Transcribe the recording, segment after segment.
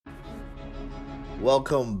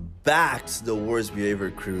Welcome back to the Worst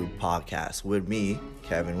Behavior Crew podcast with me,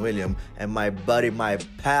 Kevin William, and my buddy, my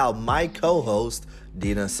pal, my co-host,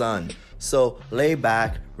 Dina Sun. So lay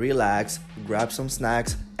back, relax, grab some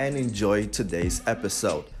snacks, and enjoy today's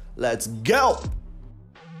episode. Let's go!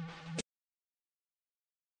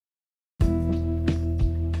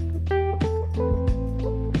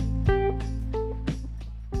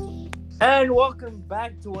 And welcome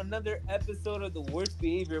back to another episode of the Worst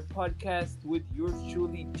Behavior Podcast with yours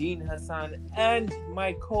truly, Dean Hassan, and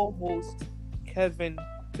my co-host, Kevin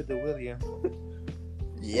to the William.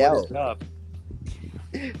 Yeah. What's up?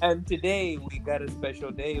 And today we got a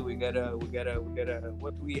special day. We got a. What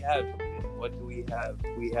do we have? What do we have?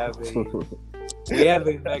 We have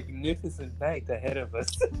a magnificent night ahead of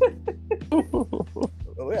us.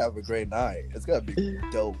 We have a great night. It's gonna be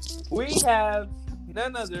dope. We have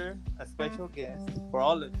none other, a special guest for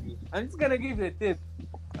all of you. I'm just gonna give you a tip.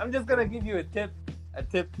 I'm just gonna give you a tip,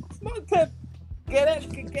 small tip. Get it,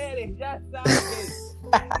 just stop it.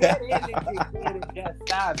 Get it, just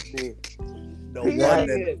stop it. The one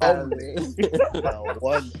and only.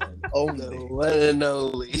 The one and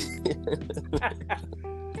only.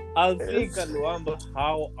 I'll see, Kaluamba.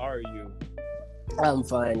 How are you? I'm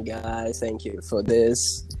fine, guys. Thank you for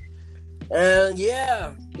this. And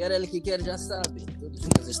yeah, quero ele que quer já sabe. Todos os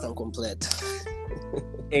dias estão completos.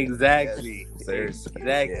 Exactly. Yes,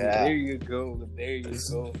 Exactly. yeah. There you go.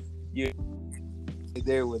 You're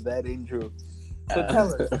there with that intro. So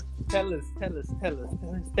tell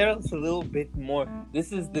us a little bit more.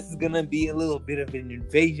 This is gonna be a little bit of an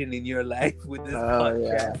invasion in your life with this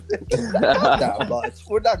podcast. Yeah. Not that much.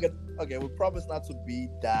 We're not gonna. Okay, we promise not to be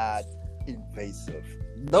that invasive.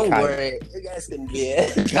 Don't worry, you guys can be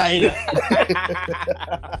it. Kind of.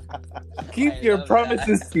 Keep your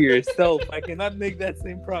promises to yourself. I cannot make that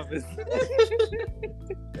same promise.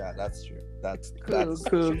 Yeah, that's true. That's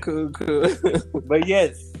Cool. But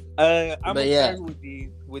yes, I'm But gonna yeah. start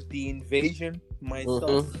with the invasion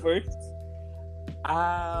myself first.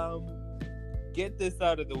 Get this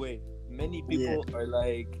out of the way. Many people are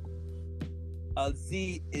like,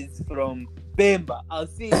 Alci is from Pemba.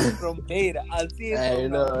 Alci is from Beira. Alci is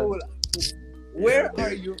from Nampula. Where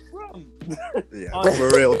are you from? Yeah, for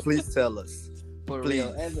real. Please tell us. For Please.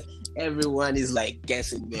 real. Everyone is like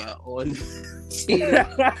guessing their own.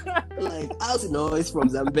 Like, I also know it's from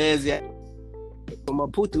Zambezia, from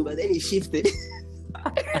Maputo, but then he shifted.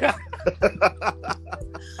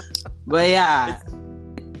 But yeah,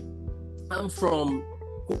 I'm from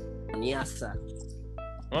Niassa.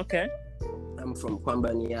 Okay. I'm from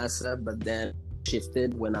Kwamba Niassa, but then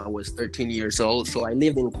shifted when I was 13 years old. So I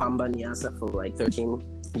lived in Kwamba Niassa for like 13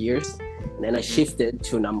 years. And then I shifted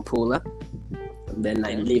to Nampula. And then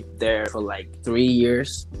I lived there for like 3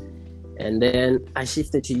 years. And then I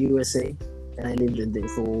shifted to USA. And I lived there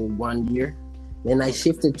for 1 year. Then I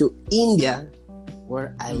shifted to India,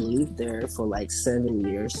 where I lived there for like 7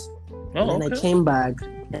 years. And then I came back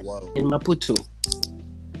in Maputo.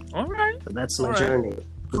 All right. So that's my journey.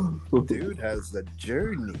 Dude has a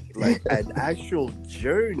journey, like an actual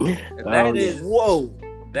journey. That is whoa.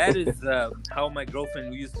 That is how my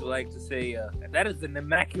girlfriend used to like to say. That is an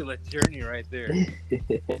immaculate journey right there.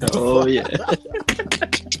 Oh yeah.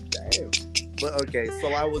 Damn. But okay,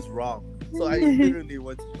 so I was wrong. So I literally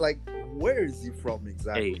went like, where is he from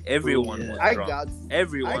exactly? Hey, everyone was I wrong. got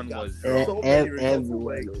Everyone was wrong. so many results.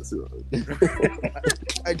 Everyone was wrong.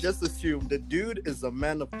 I just assumed the dude is a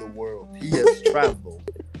man of the world. He has traveled.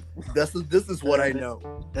 This is what I know.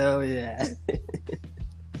 Oh yeah.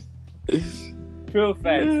 True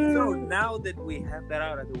fact. So now that we have that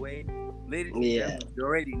out of the way, ladies and Yeah. gentlemen, you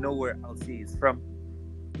already know where Alci is from.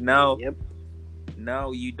 Now, Yep.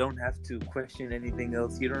 now you don't have to question anything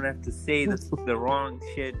else. You don't have to say the wrong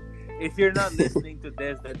shit. If you're not listening to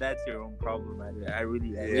this, that's your own problem. I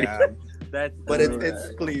really that's But the-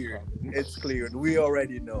 it's clear. It's clear. We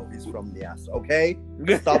already know he's from Niassa, okay?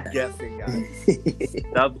 Stop guessing, guys.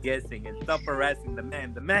 Stop guessing and stop harassing the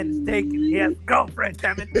man. The man is taken. He has a girlfriend,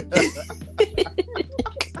 damn it.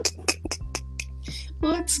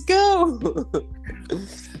 Let's go.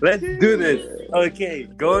 Let's do this. Okay,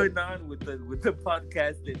 going on with the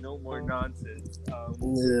podcast and no more nonsense.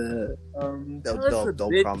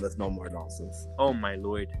 Don't promise no more nonsense. Oh my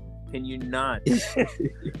lord. Can you not?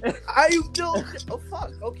 I don't. Oh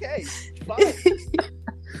fuck. Okay. Fine.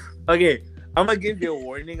 Okay, I'm gonna give you a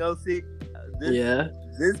warning, Elsie.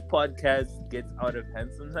 This podcast gets out of hand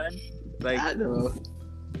sometimes. Like, I know.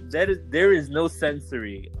 there is no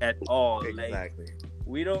sensory at all. Exactly. Like,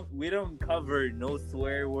 we don't cover no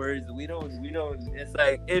swear words. We don't. It's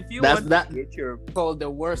like, if you That's want that- to get your Called the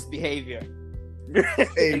worst behavior.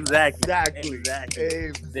 Exactly.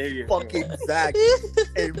 There you go. Fucking exactly.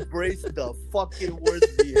 Embrace the fucking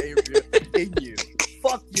worst behavior in you.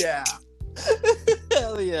 Fuck yeah.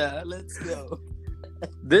 Hell yeah, let's go.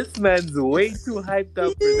 This man's way too hyped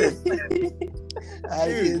up for this. I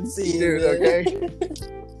can see Dude, it. okay?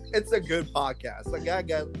 It's a good podcast. A guy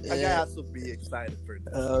has to be excited for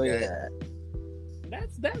this. Oh okay? yeah.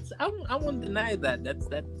 That's I won't deny that.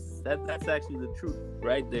 That's actually the truth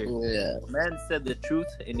right there. Yeah. Man said the truth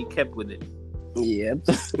and he kept with it. Yep.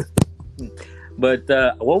 But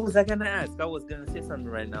what was I gonna ask? I was gonna say something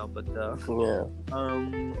right now, but Yeah.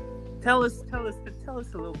 tell us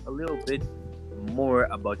a little bit more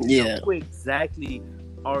about yourself. Yeah. Who exactly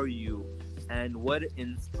are you, and what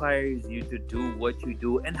inspires you to do what you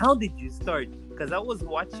do, and how did you start? Because I was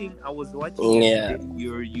watching Yeah.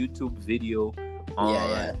 your YouTube video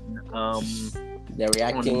on The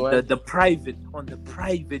reacting on one. the private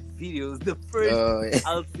videos, the first Oh, yeah.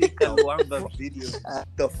 Alfie Kawamba video.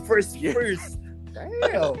 The first.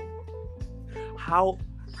 Damn. How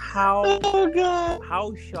Oh god.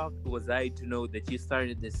 how shocked was I to know that you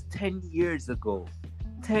started this 10 years ago?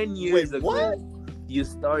 10 years Wait, ago, what? you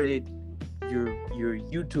started your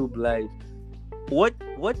YouTube life. What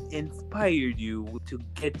inspired you to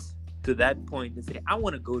get to that point and say, I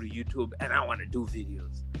want to go to YouTube and I want to do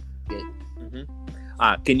videos? Good.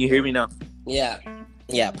 Can you hear me now?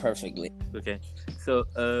 Yeah, perfectly. Okay. So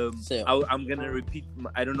I'm gonna repeat.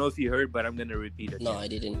 I don't know if you heard, but I'm gonna repeat it. No, I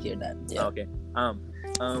didn't hear that. Yeah. Okay.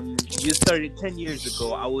 You started 10 years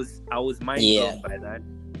ago. I was mind blown by that.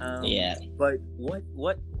 Yeah. But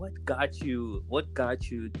what got you? What got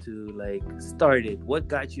you to like start it? What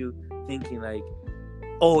got you thinking like,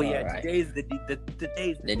 oh yeah, Alright. today's the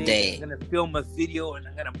day. I'm gonna film a video and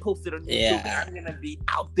I'm gonna post it on YouTube. Yeah. And I'm gonna be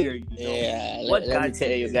out there. You know? Yeah. What Let me got tell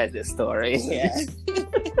you you? guys the story. Yeah.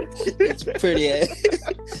 It's pretty.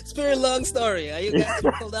 It's a pretty long story. Are you guys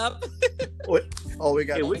pulled up? Oh, we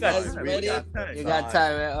got. Hey, we got guys time. ready? time. You got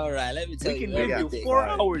time, right? All right. Let me tell We can you give you everything. 4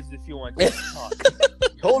 Alright. hours if you want to talk.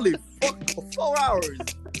 Holy fuck! 4 hours.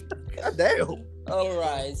 God damn. All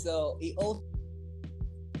right. So it all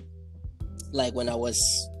like when I was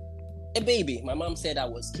a baby, my mom said I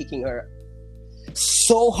was kicking her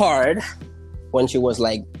so hard when she was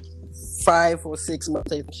like 5 or 6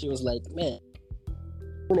 months. I think she was like, "Man,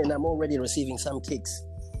 and I'm already receiving some kicks.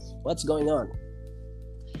 What's going on?"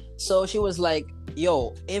 So she was like,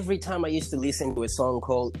 "Yo, every time I used to listen to a song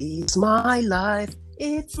called It's My Life,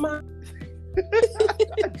 It's My..."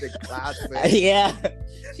 The classic. Yeah.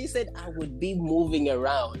 She said I would be moving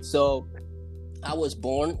around. So I was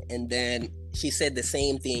born, and then she said the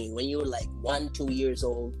same thing. When you were like 1-2 years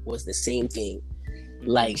old, was the same thing.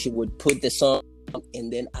 Like she would put the song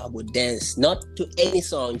and then I would dance, not to any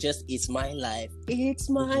song, just It's My Life, It's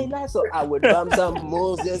My Life. So I would bump some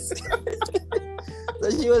moves. Just so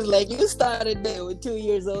she was like, "You started there with 2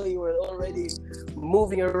 years old, you were already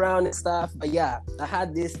moving around and stuff." But yeah, I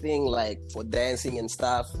had this thing like for dancing and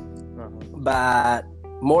stuff. But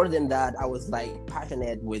more than that, I was like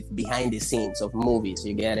passionate with behind the scenes of movies.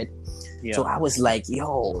 You get it? Yeah. So I was like,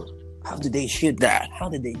 "Yo, how did they shoot that? How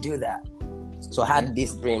did they do that?" So I had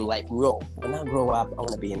this dream, like, when I grow up, I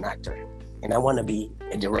want to be an actor and I want to be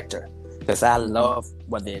a director because I love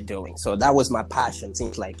what they're doing. So that was my passion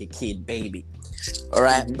since like a kid, baby. All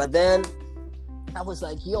right. But then I was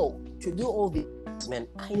like, yo, to do all this, man,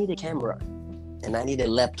 I need a camera and I need a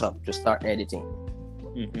laptop to start editing.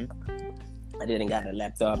 I didn't get a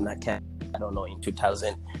laptop, not camera. I don't know, in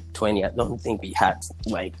 2020, I don't think we had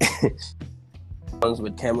like phones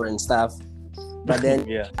with camera and stuff. But then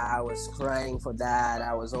I was crying for that.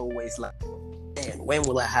 I was always like, man, when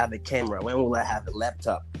will I have a camera? When will I have a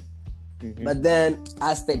laptop? But then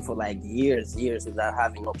I stayed for like years without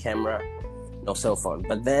having no camera, no cell phone.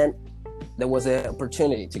 But then there was an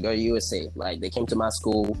opportunity to go to USA. Like they came to my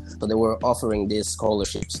school, so they were offering these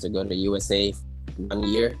scholarships to go to USA for 1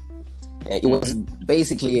 year. And it was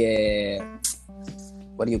basically a,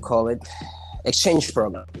 what do you call it? Exchange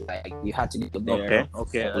program. Like you had to go there.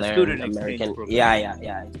 Okay. A learn student American. exchange program.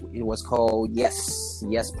 Yeah. It was called Yes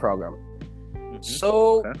program.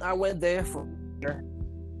 So I went there for a year,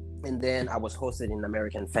 and then I was hosted in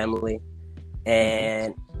American Family,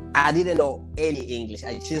 and I didn't know any English.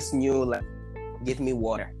 I just knew like, give me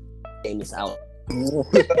water. Name is out.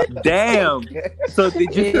 Damn. So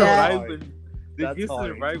did you Yeah.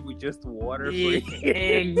 survive with just water?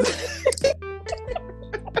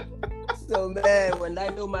 So man, when I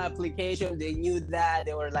do my application, they knew that.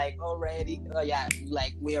 They were like, already, oh yeah,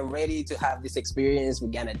 like we are ready to have this experience.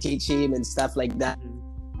 We're gonna teach him and stuff like that.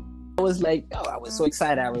 I was like, oh, I was so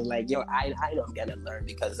excited. I was like, yo, I know I'm gonna learn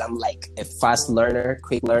because I'm like a fast learner,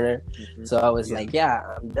 quick learner. So I was like, yeah,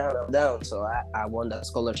 I'm down. So I won that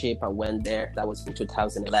scholarship. I went there. That was in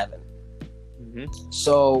 2011.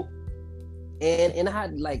 So, and I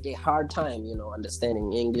had like a hard time,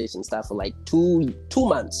 understanding English and stuff for like two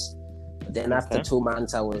months. But then after 2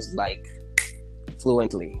 months, I was like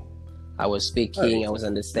fluently. I was speaking, I was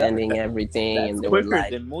understanding everything, That's and they quicker were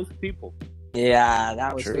like, than most people. yeah,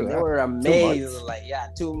 that was True, true. They yeah. were 2 amazed. months. Like,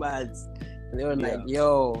 2 months. And they were like,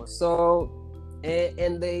 yo. So,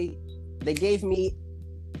 and they gave me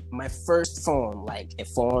my first phone, like a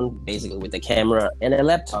phone basically with a camera and a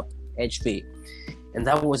laptop, HP. And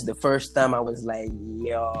that was the first time I was like,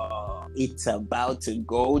 yo, it's about to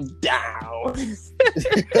go down.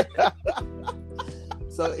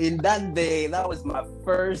 So in that day, that was my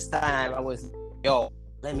first time. I was, yo,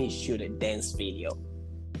 let me shoot a dance video.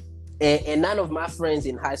 And none of my friends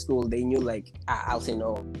in high school, they knew like I also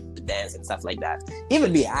know the dance and stuff like that.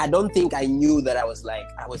 Even me, I don't think I knew that I was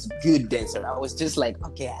a good dancer. I was just like,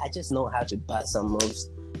 okay, I just know how to bust some moves.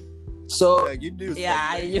 So You do.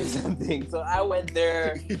 I knew something. So I went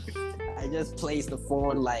there. I just placed the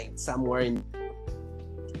phone like somewhere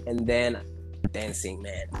and then dancing,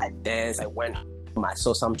 man. I danced. I went home. I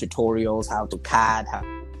saw some tutorials how to cut, how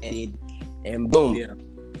to edit, and boom,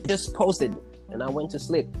 just posted, and I went to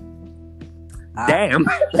sleep. Damn,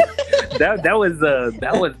 that was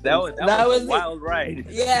a wild ride.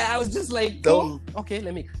 Yeah, I was just like, oh, okay,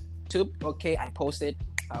 let me YouTube. Okay, I posted.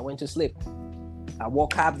 I went to sleep. I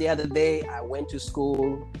woke up the other day. I went to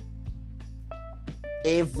school.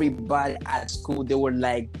 Everybody at school, they were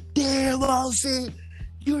like, damn, Alcy,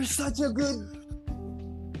 you're such a good.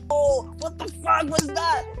 Oh, what the fuck was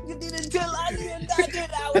that? You didn't tell anyone that,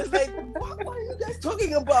 dude. I was like, what are you guys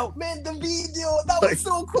talking about? Man, the video, that was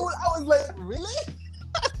so cool. I was like, really?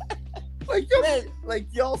 Like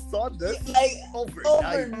y'all saw this Like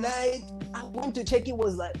overnight. I went to check, it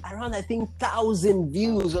was like around, I think, 1,000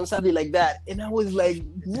 views or something like that. And I was like,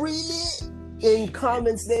 really? In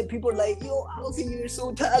comments there, people were like, yo, Alcy, you're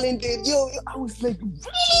so talented. Yo, I was like,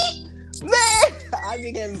 really? Man, I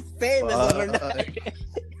became famous overnight.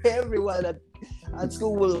 Everyone at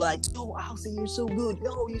school was like, yo, Alcy, you're so good.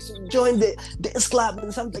 Yo, you should join the dance club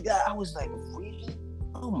and something like that. I was like, really?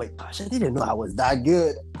 Oh my gosh, I didn't know I was that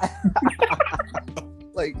good.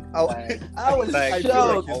 Like I was like,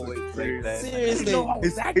 shocked. His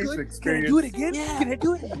Seriously. experience. Can I do it again? Yeah. Can I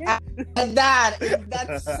do it again? And that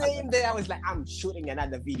same day, I was like, I'm shooting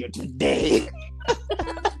another video today.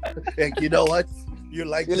 Like, you know what? You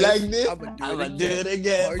like You this? like this? I'm gonna do it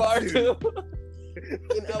again. Part 2.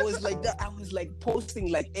 And I was like that. I was like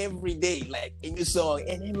posting like every day, like a new song,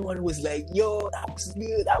 and everyone was like, "Yo, that was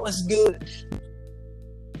good. That was good."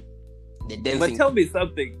 The dancing. But tell me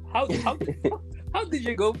something. How did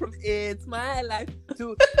you go from "It's my life"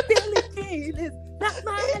 to "Billie Jean is not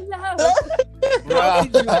my love"? How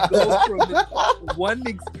did you go from one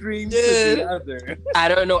extreme to the other? I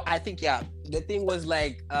don't know. I think the thing was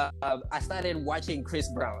like I started watching Chris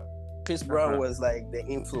Brown. Chris Brown was like the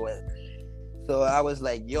influence. So I was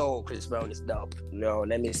like, yo, Chris Brown is dope. No,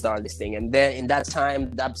 let me start this thing. And then in that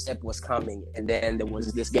time, dubstep was coming. And then there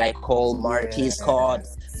was this guy called Marquis Scott.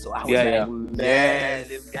 So I was man,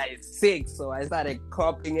 this guy is sick. So I started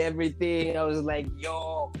copying everything. I was like,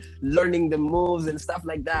 yo, learning the moves and stuff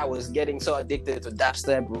like that. I was getting so addicted to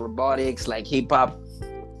dubstep, robotics, like hip hop.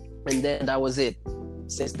 And then that was it.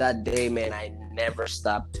 Since that day, man, I never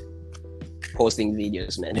stopped posting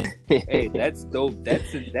videos, man. Hey, that's dope. That's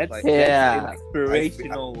Yeah.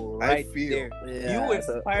 inspirational right there. Yeah, You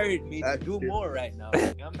inspired me to do more right now.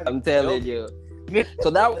 I'm telling you. So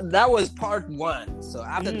that was part 1. So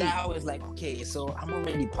after that, I was like, okay, so I'm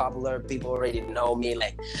already popular. People already know me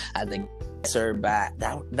like as a dancer, but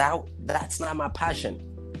that's not my passion.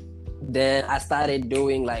 Then I started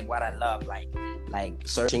doing like what I love, like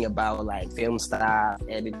searching about like film stuff,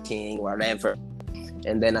 editing, whatever.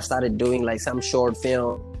 And then I started doing like some short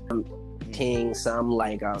film thing, some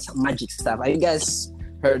like some magic stuff. Have you guys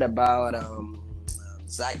heard about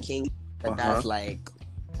Zach King? And that's like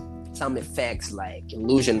some effects, like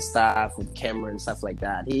illusion stuff with camera and stuff like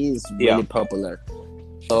that. He's really popular.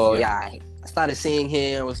 So I started seeing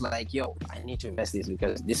him. I was like, yo, I need to invest this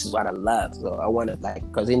because this is what I love. So I want to like,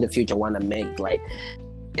 because in the future I want to make like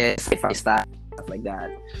if I start stuff like that.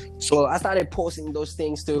 So I started posting those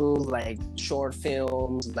things too, like short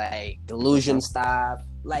films, like illusion stuff,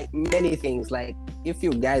 like many things. Like if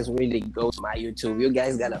you guys really go to my YouTube, you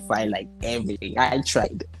guys gotta find like everything. I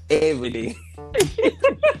tried everything.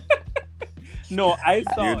 No, I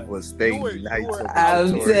saw Dude it. was staying You nights were- of the I'm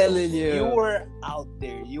tutorial. telling you. You were out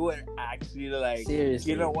there. You were actually like,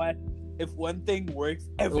 Seriously. you know what? If one thing works,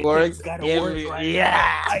 everything's Works gotta every- work. Right yeah.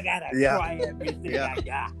 now. I gotta Yeah. try everything. Yeah. I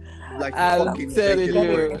got. Like I'm fucking telling Jake you.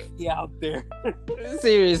 Gyllenhaal. Yeah, out there.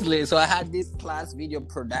 Seriously. So I had this class video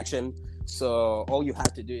production. So all you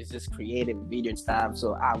have to do is just create a video and stuff.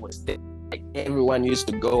 So I was there. Like, everyone used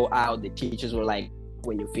to go out. The teachers were like,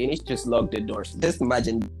 when you finish, just lock the doors. Just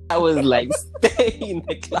imagine I was like staying in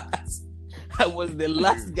the class. I was the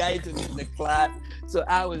last guy to leave the class. So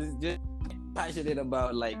I was just passionate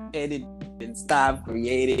about like editing and stuff,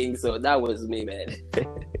 creating. So that was me, man.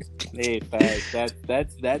 Hey, facts.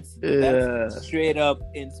 That's straight up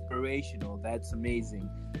inspirational. That's amazing.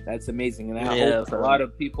 And I hope a lot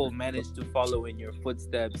of people manage to follow in your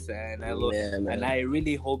footsteps. And I look, and I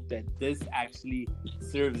really hope that this actually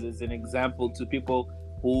serves as an example to people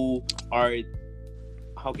who are,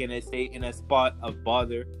 how can I say, in a spot of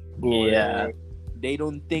bother. Where they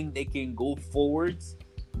don't think they can go forwards.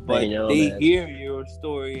 But they hear your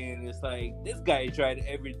story and it's like, this guy tried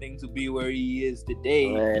everything to be where he is today.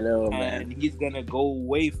 I know, and man. he's gonna go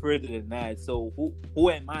way further than that. So who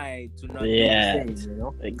am I to not do the same, you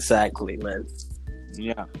know? Exactly, man.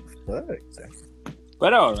 Yeah. Exactly.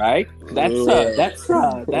 But all right. That's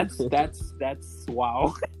wow.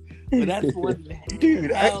 But that's one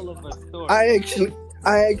Dude, hell of a story.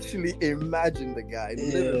 I actually imagine the guy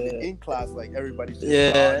literally in class, like everybody's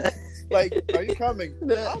just gone. Like, are you coming?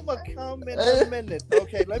 I'm gonna come in a minute.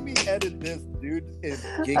 Okay, let me edit this. Dude is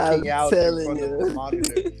geeking out in front of the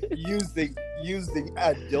monitor using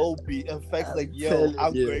Adobe effects. Like, yo,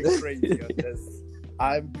 I'm going crazy on this.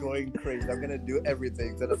 I'm going crazy. I'm gonna do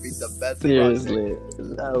everything. It's gonna be the best. Seriously,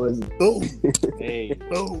 project. that was Boom. Hey,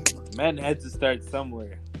 Boom. man had to start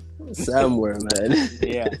somewhere. somewhere, man.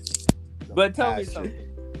 Yeah. But tell me something.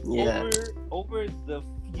 Yeah. Over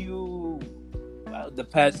the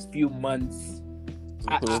past few months,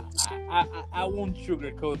 I won't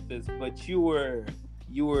sugarcoat this, but you were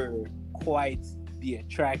quite the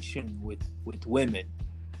attraction with women.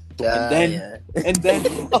 And then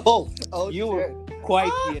you were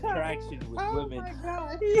quite the attraction with women.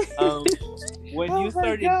 When you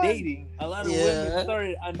started dating, a lot of women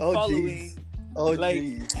started unfollowing,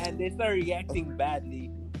 and they started reacting badly.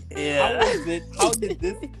 Yeah. How was it?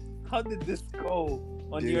 How did this go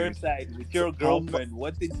on your side with your girlfriend?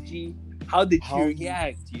 How did she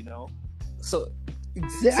react? You know? So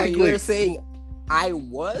exactly. So you're saying I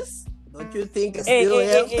was? Don't you think I still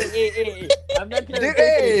am? Hey. I'm not trying to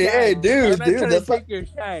take your shine. I'm not trying to take your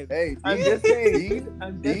shine. Hey, I'm just saying.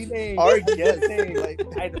 Our guest, like,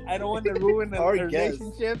 I don't want to ruin a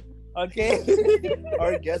relationship. Okay.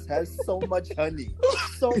 Our guest has so much honey.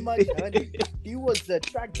 So much honey. He was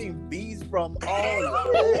attracting bees from all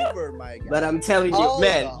over, my God. But I'm telling you,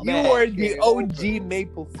 man, you were the OG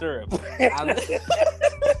maple syrup.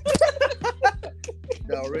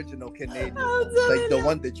 The original Canadian, like the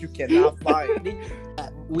one that you cannot find.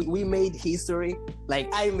 We made history. Like,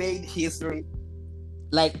 I made history.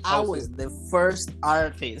 Like, I was the first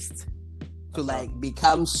artist to like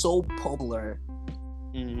become so popular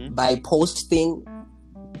by posting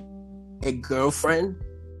a girlfriend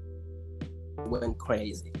went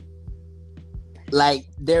crazy. Like,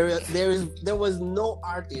 there was no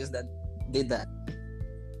artist that did that.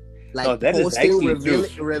 Like, posting,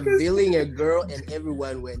 revealing a girl, and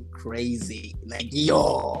everyone went crazy. Like,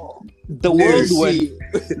 yo, the world went.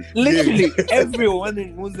 Literally, everyone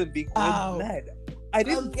in Mozambique went mad. I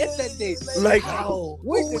didn't get that day. Like, how?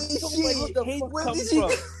 Where did so much hate come from?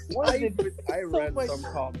 I read some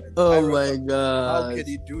comments. Oh my God! How could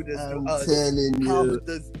he do this to us? Telling you.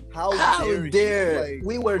 How dare? Like,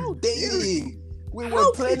 we were dating. We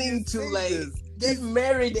were planning to like get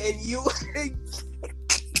married, and you.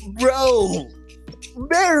 Bro,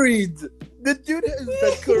 married. The dude has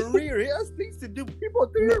a career. He has things to do. People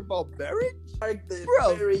care about marriage, like the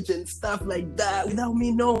marriage and stuff like that, without me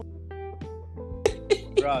knowing.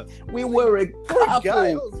 Bro, we were a couple.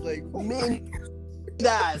 Guy, I was like, man,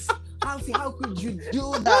 guys, how could you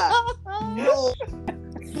do that? No,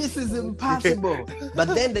 this is impossible.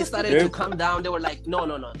 But then they started to calm down. They were like, no,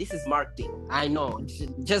 this is marketing. I know.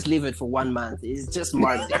 Just leave it for 1 month. It's just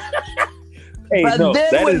marketing. Hey, but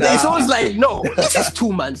then when they saw, it's like, no, it's just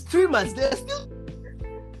 2 months, 3 months. They're still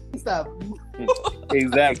stuff.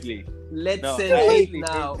 Exactly. Let's send hate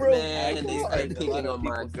now, man. And they started picking on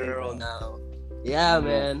my girl now. Yeah,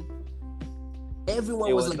 man.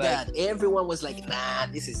 Everyone was like that. Everyone was like, nah,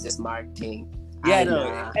 this is just marketing. Yeah,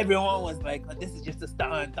 no, everyone was like, oh, this is just a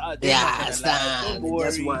stunt. Oh, Stand. don't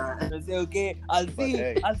Just worry. one. I say, okay, I'll see.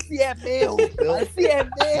 hey. I'll see FNL. I'll see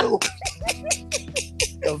FNL.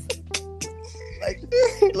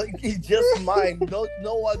 Like he just mine. No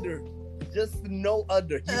other. Just no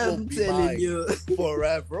other. He will I'm be telling mine you.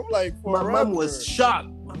 forever. I'm like, My forever. mom was shocked.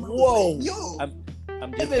 My mom Whoa. was like, yo,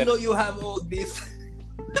 I'm just even though you have all this.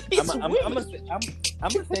 I'm gonna say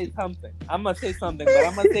something. I'm gonna say something, but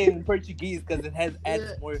I'm gonna say it in Portuguese because it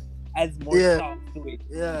adds more Yeah. sauce to it.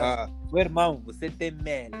 Yeah. Meu irmão, você tem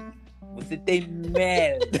mel. Você tem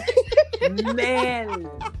mel.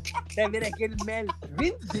 Mel. Tá vendo aquele mel?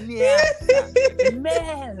 20 reais.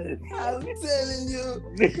 Mel. I'm telling you.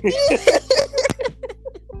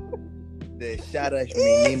 Deixar as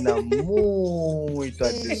meninas muito a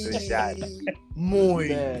desejar.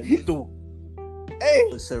 Muito. Hey, I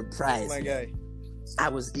was surprised. my guy. I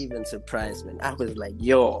was even surprised, man. I was like,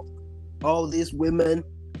 yo, all these women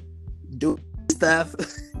do stuff.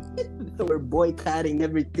 They were boycotting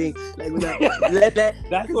everything. Like,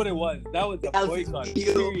 That's what it was. That was a boycott.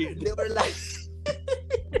 Period. They were like,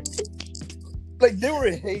 Like they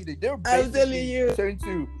were hating. They were I'm telling basically you. turned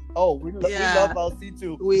to, oh, we love LC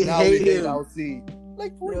too. We now hate we hate him. LC.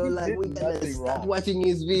 Like, you know, like we did gotta nothing stop wrong. watching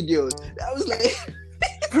his videos. I was like,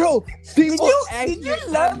 Bro, People did you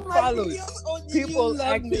love my videos or did People you love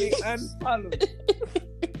actually me? unfollowed.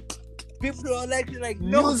 People are actually like,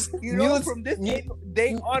 no, News- from this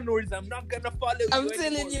day onwards, I'm not gonna follow you. I'm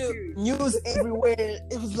telling anymore. you, news everywhere.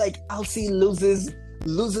 It was like Alcee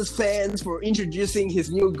loses fans for introducing his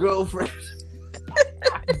new girlfriend.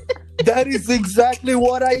 that is exactly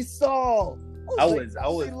what I saw. I like, was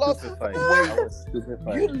LC lost- stupefied. Wait, I was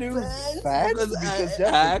stupefied. you lose fans because that's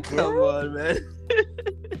a come girl? on, man.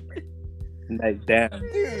 Like, damn.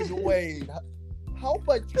 Dude, wait. How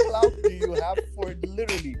much clout do you have for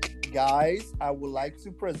literally, guys? I would like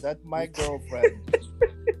to present my girlfriend.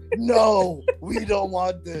 No, we don't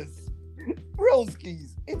want this.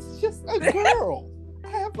 Broskies, it's just a girl. I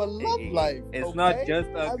have a love life. It's okay? not just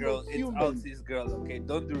a I'm girl. It's human. Alcee's girl. Okay,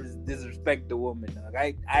 don't disrespect the woman.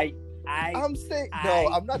 Okay, I'm saying no.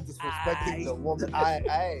 I'm not disrespecting the woman.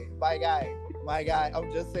 My guy.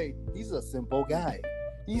 I'm just saying he's a simple guy.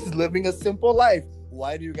 He's living a simple life.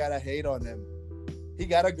 Why do you gotta hate on him? He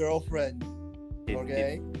got a girlfriend.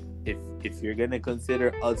 Okay. If you're gonna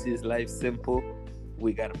consider Alcee's life simple,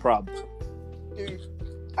 we got a problem. Dude,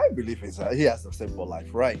 I believe he has a simple life,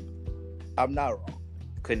 right? I'm not wrong.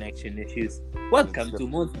 Connection issues. Welcome to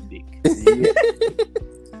Mozambique.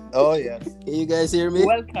 Oh yes. Can you guys hear me?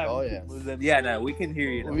 Welcome. Oh, to yes. Mozambique. Yeah, no, we can hear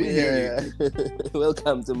you. Now. We hear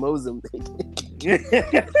Welcome to Mozambique.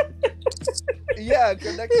 Yeah,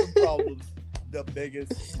 connection problems. The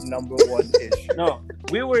biggest number one issue. No,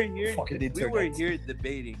 we were here. Fucking We internet. were here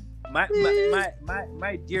debating. My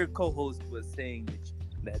dear co-host was saying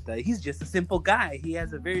that he's just a simple guy. He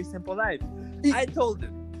has a very simple life. I told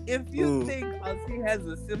him, if you think Alcee has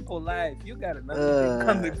a simple life, you got another thing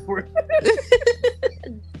coming for him.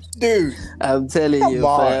 Dude, I'm telling Come you,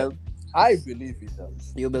 on. fam. I believe he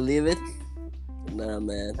does. You believe it? Nah,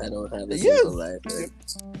 man, I don't have a Yes. simple life. Man.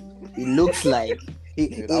 He looks like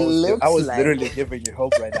Dude, I was literally giving you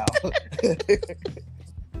hope right now.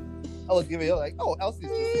 I was giving you like, oh, Elsie's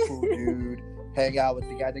just a cool dude. Hang out with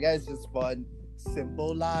the guy. The guy's just fun.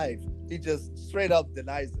 Simple life. He just straight up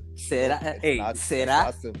denies it. Será? Hey, Not- será?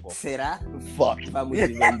 Not simple. Será? Fuck. Vamos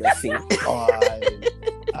vivendo assim.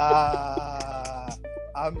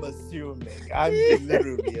 I'm assuming. I'm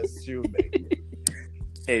literally assuming.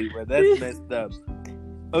 Hey, well, that's messed up.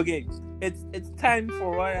 Okay, it's time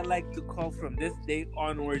for what I like to call from this day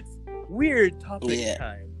onwards weird topic Yeah.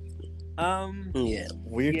 time. Yeah.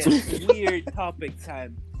 Weird. Yes, weird topic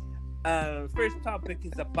time. First topic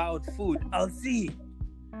is about food. Alcee,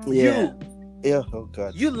 Yeah. Yeah. Oh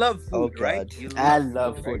god. you love Oh, food, right? God. You I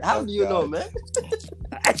love food. right? How Oh, do you know, God. man?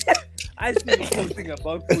 I see you posting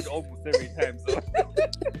about food almost every time. So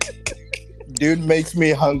Dude makes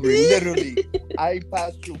me hungry. Literally, I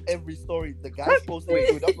pass through every story. The guy's posting Wait,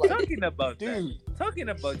 food. I'm like, talking about dude, talking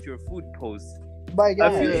about your food posts. my A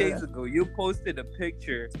guy. few Yeah. days ago, you posted a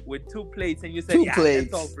picture with 2 plates, and you said, Two "Yeah,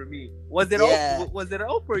 plates. that's all for me." Was it Yeah. all? Was it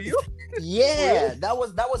all for you? Yeah, that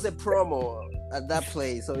was a promo at that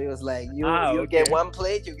place. So it was like you Okay. get one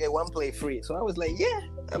plate, you get one plate free. So I was like, yeah,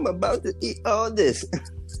 I'm about to eat all this.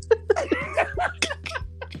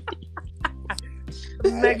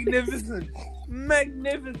 Magnificent,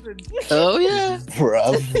 magnificent. Oh yeah.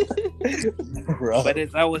 Bruh. Bruh. But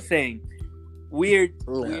as I was saying, weird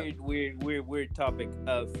Yeah. topic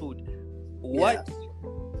of food. What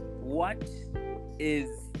is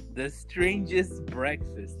the strangest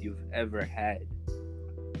breakfast you've ever had?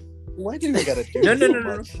 Why do you gotta do No, so no, no,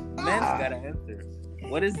 no. much? Man's gotta answer.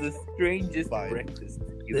 What is the strangest Fine. breakfast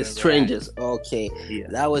you The ever strangest. Okay. had? Yeah.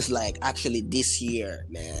 That was like actually this year,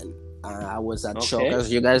 man. I was at Okay.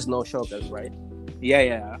 Shockers. You guys know Shockers, right? Yeah,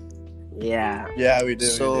 yeah. Yeah. Yeah, we do.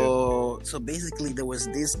 So basically there was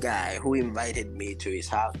this guy who invited me to his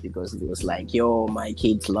house because he was like, yo, my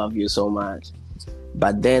kids love you so much.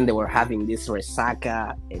 But then they were having this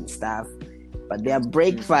resaca and stuff. But their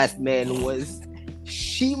breakfast, man, was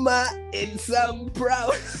Shima and some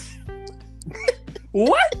browns.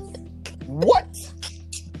 What? What?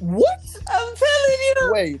 What? I'm telling you.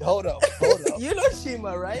 Wait, hold up. You know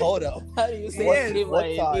Shima, right? Hold up. How do you say Yes. Shima What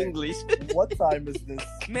in time? English? What time is this?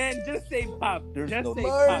 Man, just say pop. There's Just no say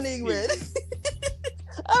Morning, pop. man.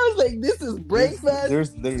 I was like, this is breakfast.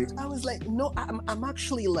 There's literally. I was like, no, I'm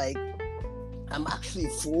actually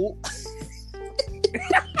full.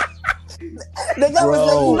 The guy was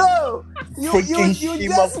Bro. like, no, you Freaking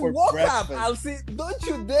Shima just for woke breakfast. up. I'll say, don't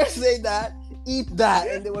you dare say that. Eat that,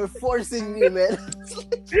 and they were forcing me, man.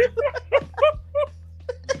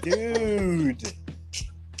 Dude.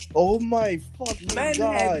 Oh my fucking Man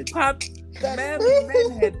god. had pop. Man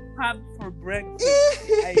had pop for breakfast.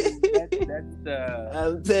 That's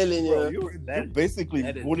I'm telling Bro, you, you basically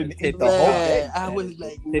that is wouldn't the eat the tip. whole man, day. I was That is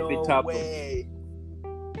like, the tippy no top of way.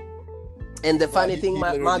 And the funny he thing,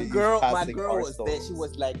 my literally is girl passing our was there. souls. She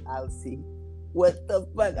was like, I'll see. What the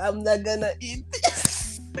fuck? I'm not gonna eat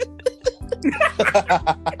this.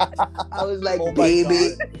 I was like, Oh my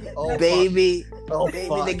baby, God. Oh, baby, Oh, baby,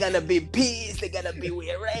 fuck. they're gonna be pissed. They're gonna be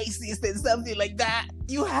we're racist and something like that.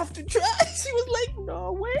 You have to try. She was like,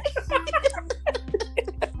 no way.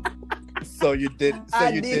 So you did. So I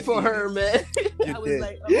you did for eat her, man. You I was did.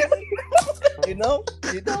 like, it. You know.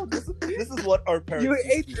 This is what our parents. You used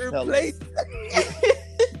ate to your tell plate. us.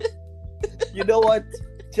 You know what?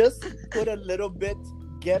 Just put a little bit.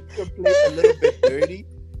 Get your plate a little bit dirty.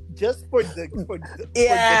 Just for the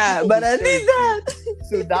yeah, people but who I serve did you that.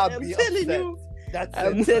 to not I'm be telling upset. you. That's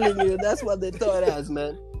I'm it. telling you, that's what they taught us,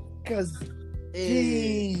 man. Because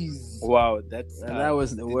Hey. jeez. Wow, that's And that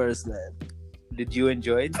was the worst, man. Did you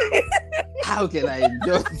enjoy it? How can I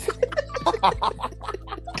enjoy?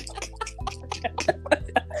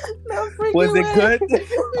 No freaking Was it way. good?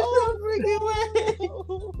 No freaking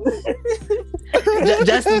way.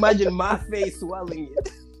 Just imagine my face swallowing it.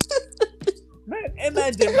 Man,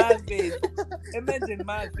 imagine my face. Imagine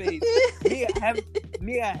my face.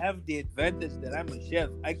 I have the advantage that I'm a chef.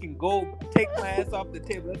 I can go take my ass off the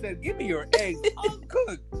table and say, "Give me your eggs. I'll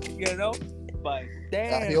cook." You know. But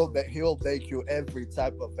damn, He'll make you every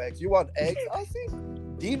type of eggs. You want eggs? I see.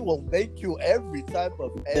 Dean will make you every type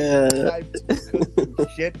of egg. Type of cooking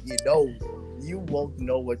shit. You won't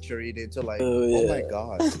know what you're eating until like, oh my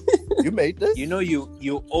god, you made this? you know you I forget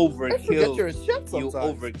you're overkill. a chef You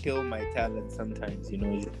sometimes. overkill my talent sometimes. You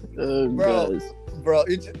know. Bro. Bro,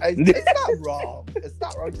 it's not wrong. It's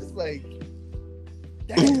not wrong. Just like,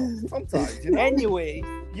 damn, sometimes, you know? Anyway,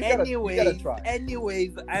 You gotta try.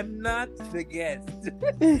 Anyways, I'm not the guest.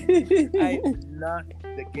 I'm not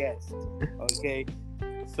the guest. Okay.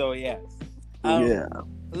 So yes. Yeah.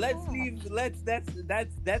 Let's leave.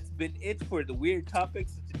 That's been it for the weird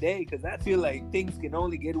topics of today, because I feel like things can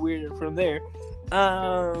only get weirder from there.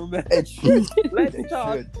 It should. Let's They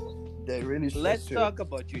talk. should. They really should. Let's talk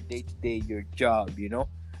about your day to day, your job. You know,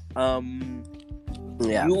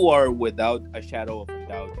 Yeah. you are without a shadow of a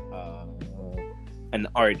doubt an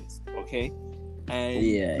artist, okay? And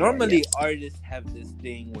Yeah, normally artists have this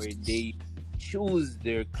thing where they choose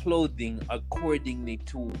their clothing accordingly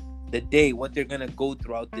to the day, what they're gonna go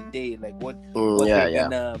throughout the day, like what they're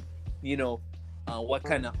gonna, what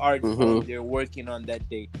kind of art form they're working on that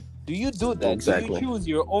day. Do you do that? Exactly. Do you choose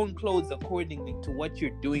your own clothes accordingly to what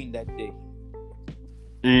you're doing that day?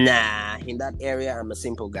 Nah, in that area, I'm a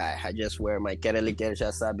simple guy. I just wear my Kereli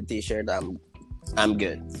Kersha Sabi t-shirt. I'm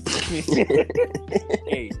good.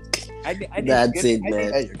 Hey, I That's it,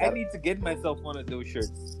 man. I need to get myself one of those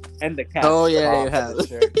shirts and the cap. Oh yeah, Top you have. of the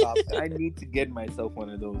shirt, top of I need to get myself one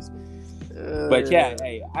of those. But yeah,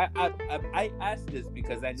 hey, I asked this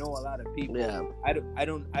because I know a lot of people. Yeah. I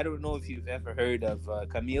don't know if you've ever heard of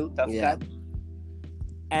Camille Tafkat. Yeah.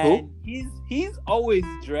 And he's always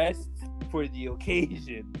dressed for the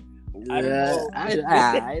occasion. I don't know.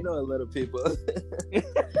 I know a lot of people.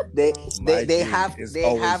 they My they dude have is they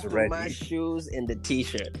always have to ready. match shoes and the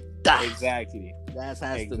t-shirt. Exactly. That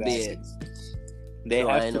has to be it. They So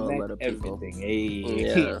have I to know a match lot of people. everything.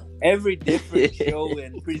 Hey, Yeah. every different show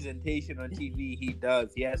and presentation on TV he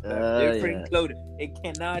does, he has to have different Yeah. clothing. It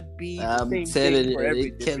cannot be the I'm same telling thing you, for every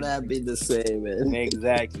it different cannot be the same, man.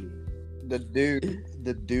 Exactly.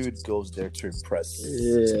 the dude goes there to impress.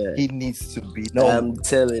 Yeah. He needs to be I'm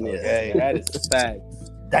telling you. Okay. That is facts.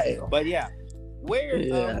 Damn. But yeah, where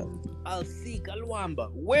Yeah. I'll see Kalwamba.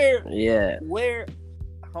 Where Yeah.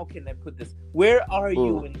 how can I put this? Where are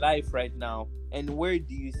you Mm. in life right now? And where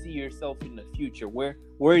do you see yourself in the future? Where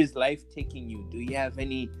is life taking you? Do you have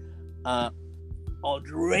any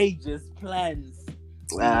outrageous plans?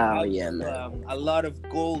 Do you have, Yeah, man. a lot of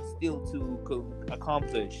goals still to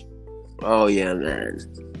accomplish. Oh yeah, man.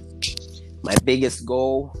 My biggest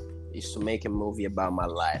goal is to make a movie about my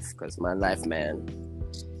life, because my life, man,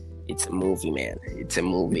 it's a movie, man. It's a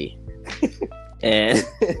movie. And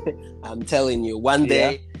I'm telling you, one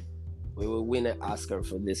day we will win an Oscar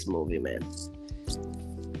for this movie, man.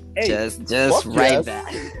 Hey, Just fuck write yes.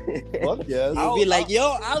 that. Fuck yes. You'll be like,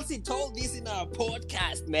 yo, Alcy told this in our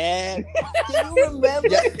podcast, man. Can you remember?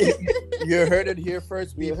 Yeah, you heard it here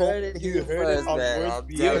first, You people. heard it here first, on man. Worst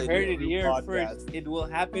I'm you telling heard it Behavior here Podcast. first. It will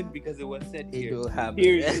happen because it was said It here. will happen.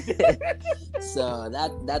 Period. So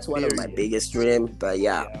that's one of my Period. biggest dreams. But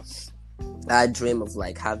yeah, Yeah. I dream of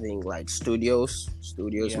like having like studios,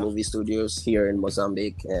 Yeah. movie studios here in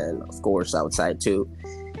Mozambique, and of course outside too.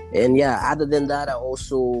 And yeah, other than that, I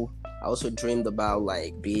also dreamed about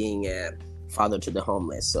like being a father to the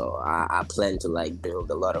homeless. So I plan to like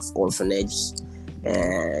build a lot of orphanages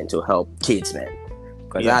and to help kids, man.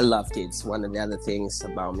 Because Yeah. I love kids. One of the other things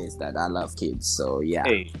about me is that I love kids. So yeah,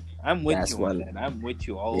 Hey, I'm with That's you one. on that. I'm with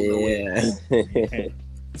you all the way. yeah.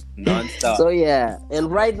 Non-stop. So yeah, and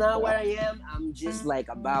right now where I am, I'm just like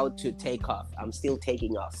about to take off. I'm still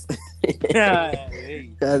taking off Hey,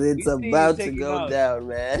 because it's We see you about to taking go off. down,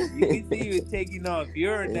 man. you can see you taking off.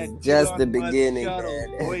 You're in that It's just the Elon Musk beginning, shuttle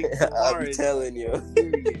man. going to I'm Mars. telling you.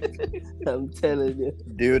 Period. I'm telling you.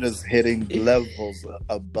 Dude is hitting levels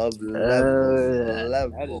above yeah.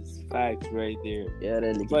 levels. That is facts right there. Yeah,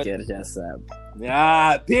 really But- quer já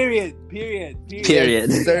sabe. Period. Period.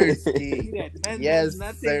 Thirsty. Period. And Yes, there's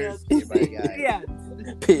nothing else thirsty, to my say. guy.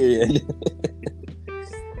 Period.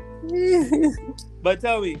 But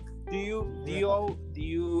tell me, do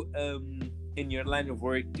you in your line of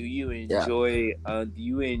work, do you enjoy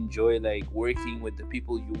like working with the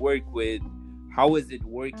people you work with? How is it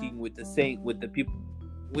working with the people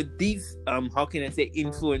with these how can I say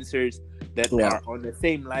influencers that Yeah. are on the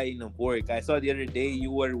same line of work? I saw the other day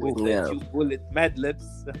you were with Yeah. the Two Bullet Mad Lips.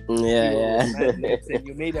 Yeah, Mad yeah. Lips, and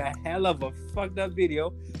you made a hell of a fucked up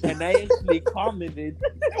video, and I actually commented.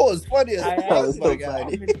 That was funny. I That was actually so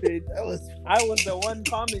funny. commented. That was I was the one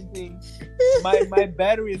commenting. My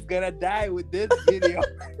battery is gonna die with this video.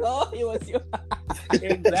 Oh, it was you.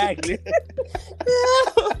 Exactly.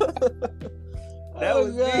 That Oh,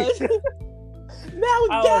 was gosh. me. Meu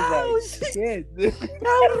I was Deus! like, shit. É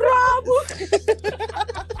o rabo!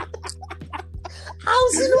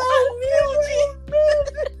 House não é humilde!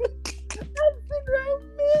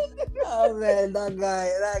 Oh man, that guy,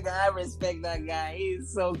 I respect that guy.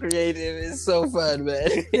 He's so creative. It's so fun, man.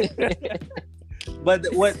 But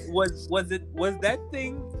what was it? Was that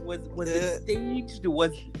thing? Was it staged? No,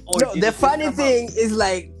 did the it funny come thing is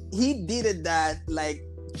like he did it that like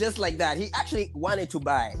just like that. He actually wanted to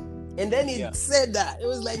buy, and then he Yeah. said that it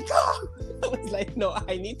was like, oh! I was like, no,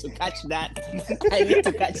 I need to catch that. I need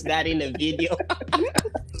to catch that in a video.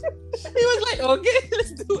 He was like, okay,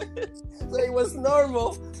 let's do it. So it was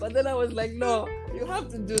normal, but then I was like, no, you have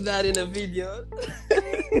to do that in a video.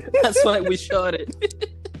 That's why we shot it.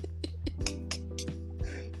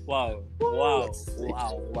 Wow!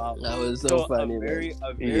 That was so funny, A very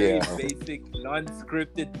Yeah. basic,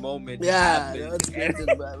 non-scripted moment. Yeah, happened. that's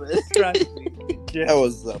good, man. Trust me. that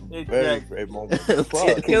was a very Exactly. great moment. I'm Fuck.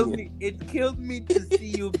 It killed me. It killed me to see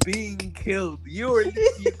you being killed. You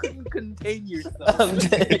couldn't contain yourself. I'm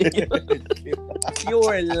telling you. You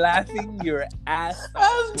were laughing your ass I'm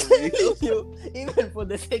off. telling you, even for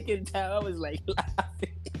the second time, I was like laughing.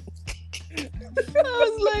 I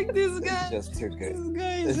was like, this guy, It's just too good. this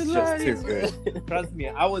guy is It's just too hilarious. good. Trust me,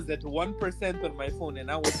 I was at 1% on my phone, and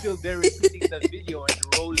I was still there repeating the video and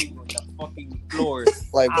rolling on the fucking floor.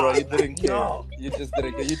 Like, bro, Ah, you didn't care. no. You just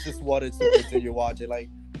didn't care. You just wanted to continue watching. Like,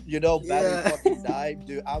 battery Yeah. fucking died,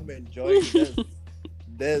 dude. I'm enjoying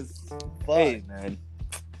this. Fuck. Hey man,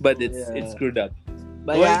 but it's Yeah. screwed up.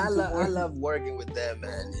 But Going yeah, to I work. love working with them,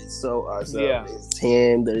 man. It's so awesome. Yeah. It's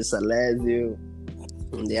him, there's Alessio,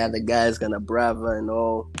 and the other guys, kind of Brava and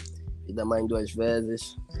all. E também duas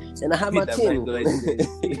vezes. And I have E a também team. duas vezes.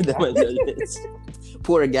 E também duas vezes.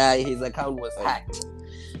 Poor guy, his account was hacked.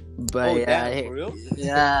 But Oh, yeah, damn, for real?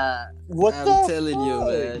 yeah. What I'm the telling you, fuck?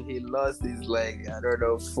 man, he lost his like I don't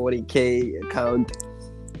know 40K account,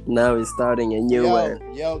 Now he's starting a new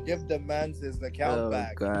one. Yo, give the man his account Oh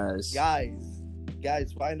back. gosh.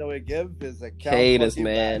 Guys, find a way, give his account Haters, fucking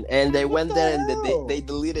man. back. And they What went the there and hell? they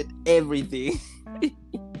deleted everything.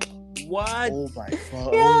 What? Oh my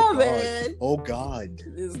fuck. Yeah, Oh god. man. Oh god.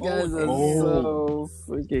 These guys are Oh. so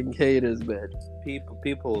freaking haters, man.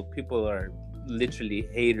 People are literally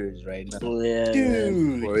haters right now. Yeah, man.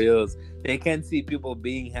 Dude. For reals. They can't see people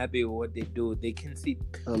being happy with what they do. They can see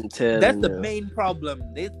I'm telling that's you. the main problem.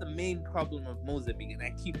 That's the main problem of Mozambique, and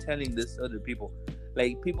I keep telling this to other people.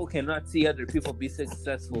 Like, people cannot see other people be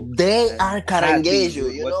successful. They and are happy caranguejo.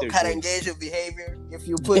 with You what know they're doing. caranguejo behavior? If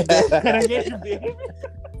you put that Caranguejo behavior.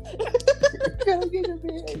 caranguejo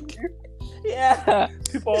behavior. Yeah,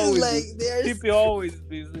 people It's always like there's people always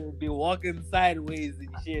be walking sideways and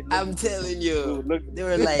shit. I'm telling you. They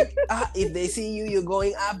were like, if they see you, you're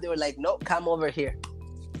going up. They were like, no, come over here.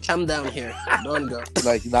 Come down here. Don't go.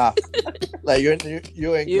 Like nah. Like you ain't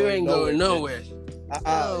You ain't going nowhere.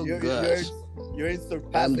 Oh, gosh. You're in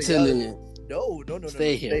surpassing. I'm telling us. you. No.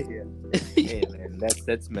 Stay here. Hey man,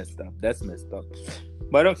 that's messed up. That's messed up.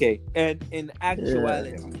 But okay, and in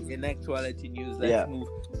actuality news, Yeah.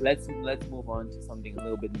 let's move on to something a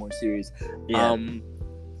little bit more serious. Yeah.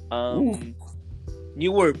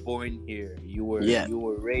 You were born here. You were Yeah. you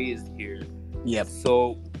were raised here. Yep.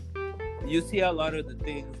 So you see a lot of the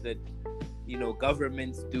things that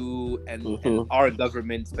governments do, and our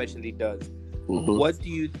government especially does. Mhm. What do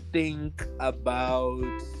you think about,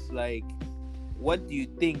 like, what do you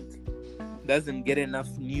think doesn't get enough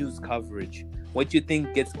news coverage? What do you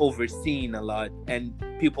think gets overseen a lot and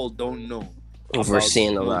people don't know?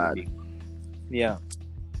 Overseen a about lot. Mozambique? Yeah.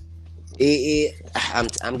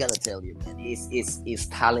 I'm gonna tell you, man. It's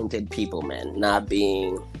talented people, man. Not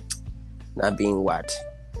being what?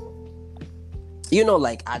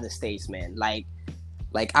 Like other states, man. Like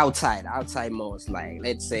outside most. Like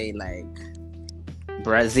let's say like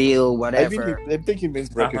Brazil, whatever. I think he means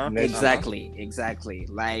recognition. Exactly.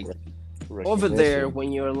 Like over there,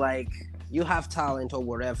 when you're like you have talent or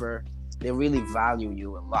whatever, they really value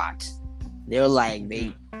you a lot. They're like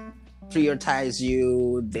they prioritize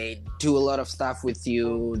you. They do a lot of stuff with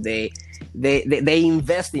you. They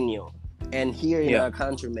invest in you. And here in our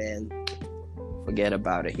country, man, forget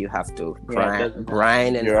about it. You have to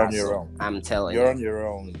grind and you're hustle. on your own. I'm telling you. You're on your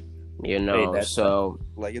own. So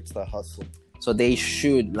like it's the hustle. So they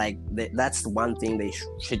should that's one thing they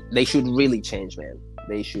should really change, man.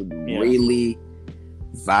 They should really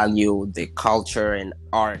value the culture and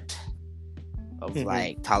art of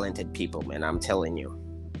like talented people, man. I'm telling you.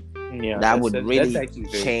 Yeah, that would really that's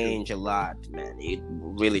change a lot, man. It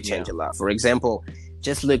would really change a lot. For example,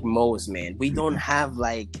 just look Mo's, man. We don't have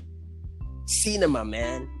like cinema,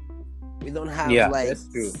 man. We don't have like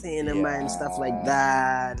cinema and stuff like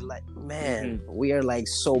that. Like, man, we are like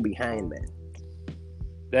so behind, man.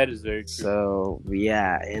 That is very true. So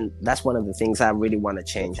yeah, and that's one of the things I really want to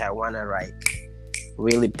change. I want to like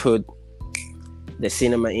really put the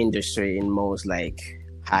cinema industry in Mo's like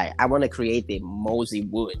high. I want to create the Mosey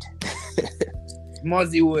Wood.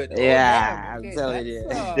 Mosey Wood. Yeah, I'm telling you,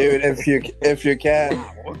 dude. If you can,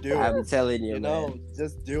 do it. I'm telling you, you man. know,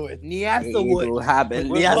 just do it. Niassa It Wood. will happen.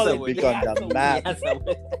 We'll Niassa call it Wood. Become the map. Niassa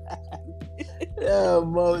Wood. Yeah,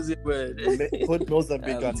 Mosey Wood. Put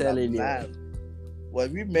Mozambique I'm on the telling you. map.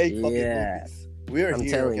 When we make fucking movies, we are I'm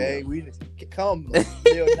here, telling okay? you. We come,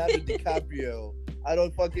 Leonardo DiCaprio. I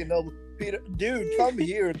don't fucking know, Peter. Dude, come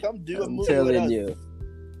here. Come do a I'm movie with telling us. you.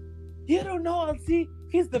 You don't know, I'll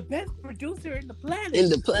he's the best producer in the planet. In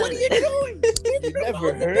the planet. What are you doing? You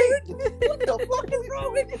never heard? What the fuck is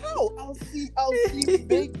wrong with how? I'll see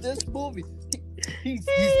make this movie. He's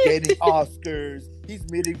getting Oscars. He's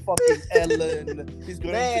meeting fucking Ellen. He's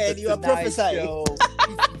going Man, to the you are Tonight prophesying. Show.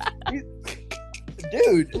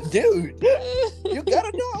 Dude, you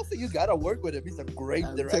gotta know. Also, you gotta work with him. He's a great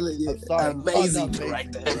I'm director. telling you, I'm sorry, amazing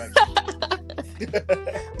not director.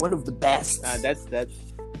 One of the best. That's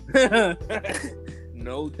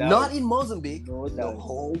no doubt. Not in Mozambique. No The doubt.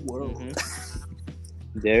 whole world. Mhm.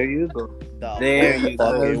 There you go. The There whole you go.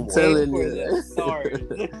 fucking I'm world. telling Aim for you. the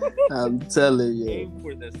stars. I'm telling you. Aim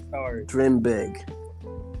for the stars. Dream big.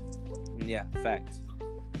 Yeah, facts.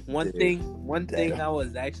 One Dude, thing I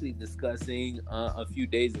was actually discussing a few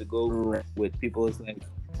days ago with people is like,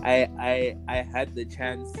 I had the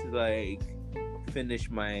chance to like finish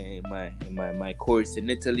my course in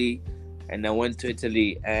Italy, and I went to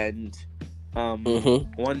Italy, and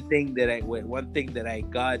one thing that I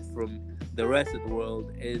got from the rest of the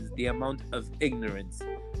world is the amount of ignorance.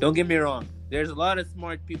 Don't get me wrong, there's a lot of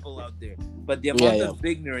smart people out there, but the amount of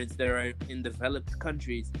ignorance that are in developed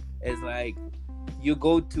countries is like, you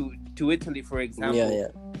go to Italy, for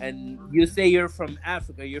example, and you say you're from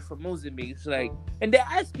Africa, you're from Mozambique, it's like, and they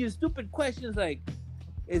ask you stupid questions like,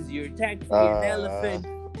 is your taxi an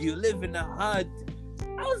elephant? Do you live in a hut?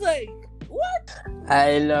 I was like, what?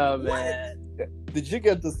 I know, man. Did you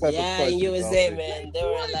get this type of Yeah, question? in USA, Alfie? man, they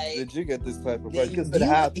were like, Did you get this type of do, question? Because do it you,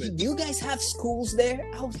 happened. do you guys have schools there?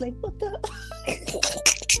 I was like, what the?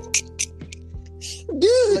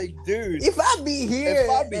 Dude, Like, dude, if I be here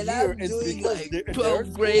and I'm it's doing because like they're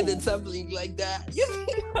 12th grade and schools. something like that,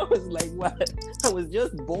 I was like, what? I was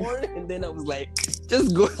just born and then I was like,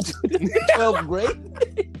 just go to the 12th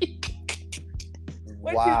grade.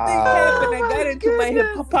 What you think happened? I got into my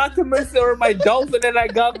hippopotamus or my dolphin and I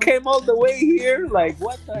came all the way here? Like,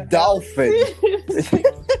 what the hell? Dolphin.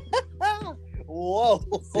 Whoa.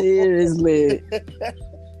 Seriously.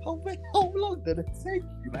 How long did it take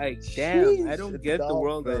you? Like, damn, I Jeez, don't it's get the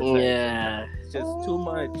world. dolphin. Like, Yeah. it's just too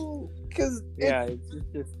much. Because Yeah, it's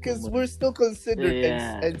just too because much. we're still considered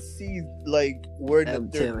Yeah. and see like we're in a I'm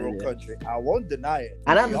third telling world you. country. I won't deny it.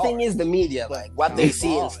 Another We thing are. is the media, But like what they come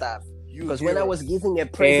see on. and stuff. You Because when I hear was it. giving a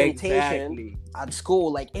presentation Exactly. at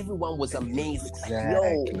school, like everyone was amazed. Like, yo,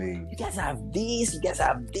 Exactly. you guys have these, you guys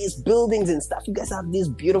have these buildings and stuff, you guys have these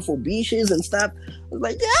beautiful beaches and stuff. I was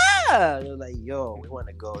like, yeah. They're like, yo, we want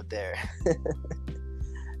to go there.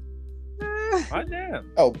 Oh,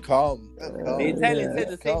 damn. Oh, come. The The Italians yeah. said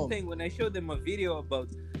the same Come. thing when I showed them a video about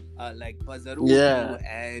like Bazzaruccio Yeah.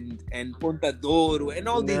 and Ponta d'Oro and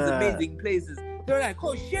all these Yeah. amazing places. They're like,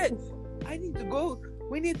 oh shit, I need to go.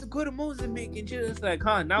 We need to go to Mozambique and shit. It's like,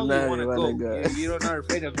 huh? Now Now you want you to wanna go? go. You're not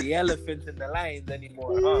afraid of the elephants and the lions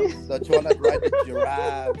anymore, huh? Don't you want to ride the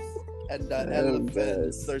giraffes and the Oh, elephants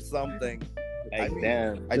yes. or something? Like, I mean,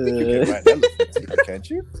 damn. I think you can ride elephants here, can't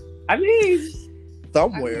you? I mean,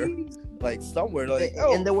 Somewhere. I mean, Like somewhere, like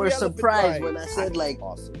And they were free elephant surprised ride. when I said, like,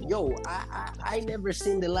 Awesome. yo, I never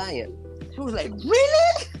seen the lion. She was like,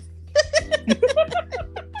 really?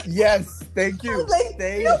 Yes, thank I you, was like,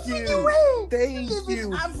 thank no you, freaking way. thank Live in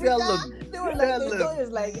you, Africa. Philip. They were like, Philip. those toys,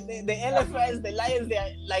 like the elephants, the lions,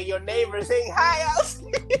 they're like your neighbor saying hi.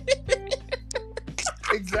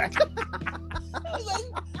 Exactly. I was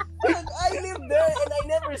like, I live there and I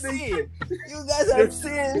never see it. You guys have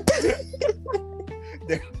seen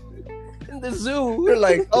in the zoo. They're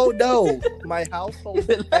like, oh no, my household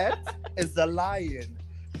pet is a lion.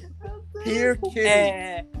 Here, kitty.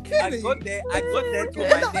 I Kitty. got there to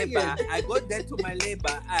Freaking my neighbor. lion. I got there to my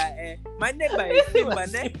neighbor. My neighbor is Simba,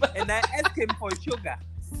 ne? And I asked him for sugar.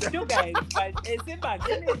 Sugar is fine. Hey, Simba,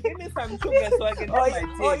 give me some sugar so I can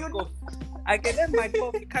have my tea. you- Coke. I can have my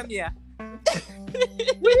coffee. Come here.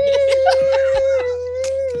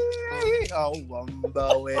 Oh,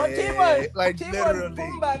 Wamba way. Oh, Timon, Like Timon, literally,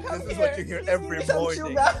 Pumbaa, come this is what you here. hear Give every me some morning.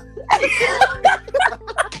 sugar.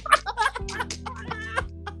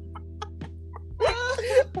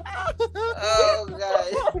 Oh,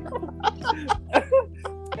 guys.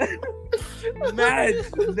 Mad.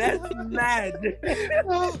 That's mad.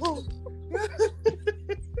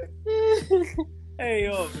 Hey,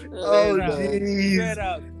 yo. Oh, straight up. jeez. Straight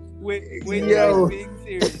up. When Yo. you're being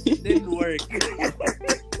serious, it didn't work.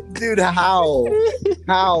 Dude, how?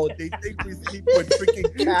 How? They think we sleep with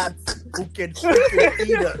freaking cats who can freaking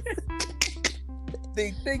eat us.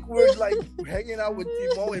 They think we're like hanging out with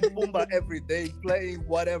Timon and Pumbaa every day, playing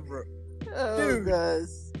whatever. Oh, Dude.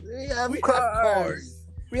 guys. We have We have cars. cars.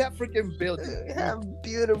 We have freaking buildings. We have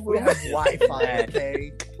beautiful. We have Wi-Fi,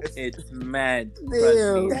 okay? It's mad.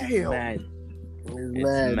 Damn. Trust me, Damn. it's mad. It's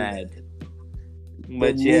Man. mad. The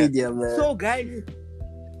But yeah. media, man. So guys,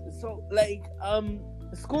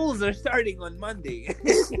 schools are starting on Monday.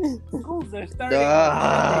 Schools are starting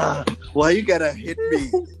Ah, on why you gotta hit me?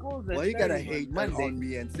 Monday. Schools are Why you gotta starting hate on Monday. on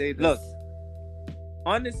me and say this? Look,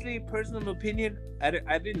 honestly, personal opinion,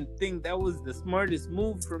 I didn't think that was the smartest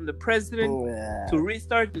move from the president Yeah. to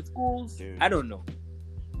restart the schools. Dude. I don't know.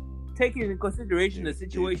 Taking into consideration the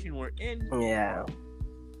situation we're in, Yeah.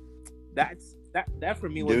 that for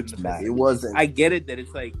me Dude's wasn't the mad. best. It wasn't. I get it that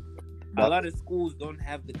it's like a But- lot of schools don't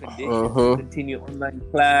have the conditions Uh-huh. to continue online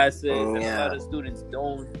classes, and a Yeah. lot of students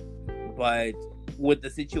don't. But with the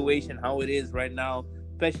situation how it is right now,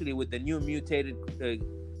 especially with the new mutated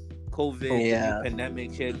COVID the Yeah. new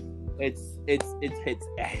pandemic shit, it's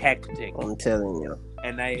hectic, I'm telling you.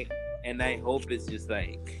 and I hope it's just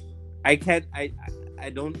like I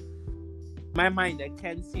don't. My mind, I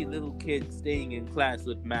can't see little kids staying in class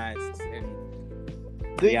with masks and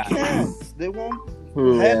They Yeah. can't. They won't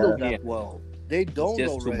Yeah. handle that Yeah. well. They don't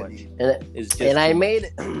just too already. And, it's just. and I too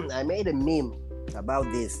made I made a meme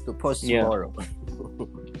about this to post Yeah. tomorrow.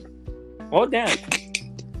 Oh damn!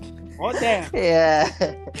 Oh damn! Yeah.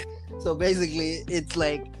 So basically, it's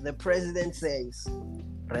like the president says,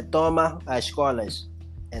 retoma as escolas,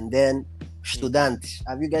 and then estudantes.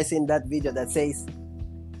 Have you guys seen that video that says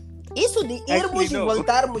isso de irmos Actually, no.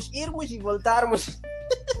 irmos e voltarmos,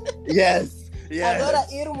 Yes. Yes. agora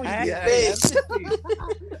irmos de Yeah, vez.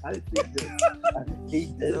 I've seen this. I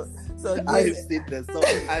hate this. So I've this, seen this. So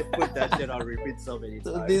I put that shit on repeat so many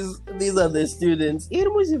so times. these are the students.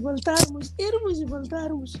 Irmos e voltarmos.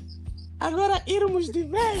 Agora irmos de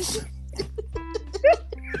vez.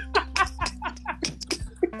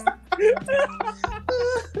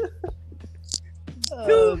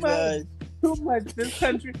 Too much. man. Too much.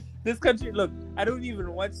 This country. Look, I don't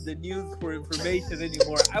even watch the news for information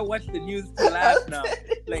anymore. I watch the news to laugh now.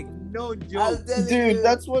 Like no joke. I'm telling Dude, you,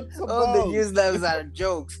 that's what it's all about. the news labs are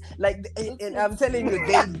jokes. Like, and I'm telling you,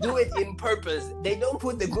 they do it in purpose. They don't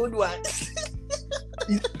put the good ones.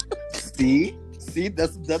 See,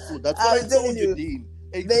 that's what I'm I told telling you, you, Dean.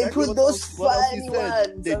 they put what those what else funny you said.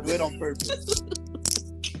 ones. They do it on purpose.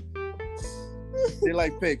 They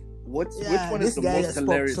like pick which one is this the guy most that spoke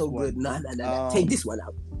hilarious so one. good. Nah. Um, Take this one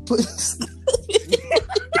out.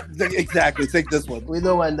 Exactly. Take this one. We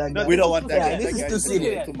don't want that guy. We don't want that Yeah, guy. this That is guy's too doing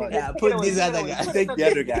serious. too much. Yeah, put this other guy. Take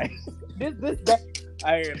the other guy. This guy.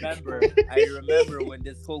 I remember when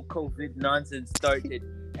this whole COVID nonsense started,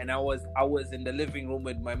 and I was in the living room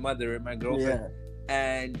with my mother and my girlfriend,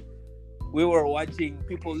 and we were watching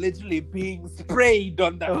people literally being sprayed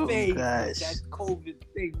on the Oh, face gosh. with that COVID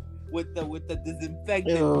thing with the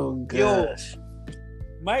disinfectant. Oh Yo, gosh.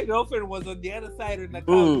 my girlfriend was on the other side of the couch.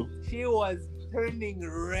 Mm. She was turning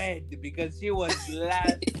red because she was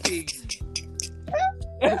laughing.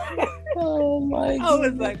 Oh my I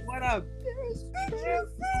was like, "What up?"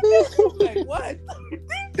 Like, what?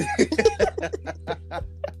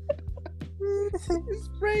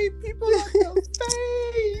 Spray people on the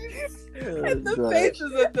face. And the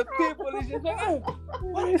faces of the people is just like, "Oh,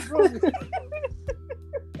 what is wrong?"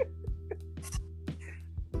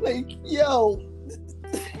 Like, yo,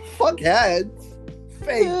 fuck hands.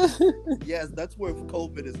 Face. Yes, that's where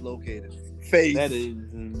COVID is located. Face. That is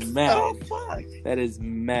Oh mad. fuck. That is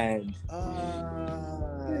mad.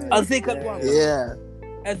 I'll take up one. Yeah.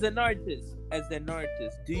 As an artist,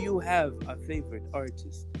 do you have a favorite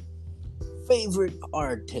artist? Favorite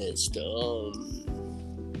artist.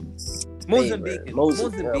 Mozambique.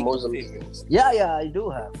 Mozambique. Yeah, I do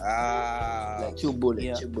have. Like Chubule.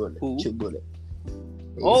 Yeah. Who? Chubule.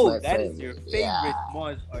 He's Oh, my that is favorite. your favorite Yeah.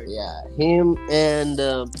 Moz artist. Yeah, him and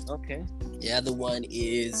Okay. the other one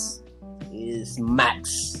is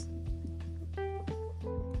Max.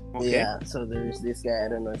 Okay. Yeah, so there's this guy. I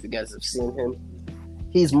don't know if you guys have seen him.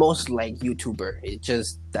 He's most like YouTuber. It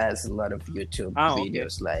just does a lot of YouTube Okay.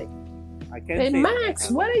 videos. Like, I can't hey say Max,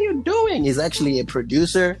 that. what are you doing? He's actually a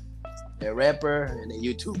producer, a rapper, and a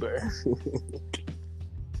YouTuber.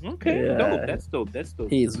 Okay, Yeah. dope. That's dope.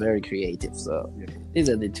 He's very creative. So Yeah. these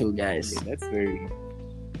are the two guys. Okay, that's very.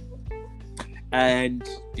 And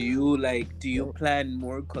do you plan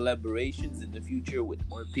more collaborations in the future with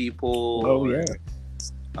more people? Oh, or,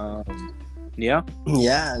 yeah. Yeah.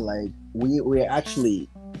 Yeah, like we're actually.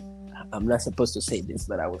 I'm not supposed to say this,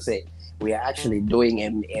 but I will say we are actually doing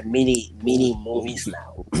a mini movies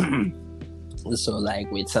now. So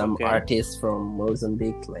like with some Okay. artists from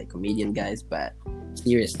Mozambique, like comedian guys, but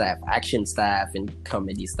serious stuff, action stuff, and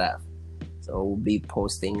comedy stuff. So we'll be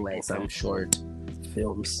posting like some short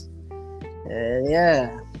films.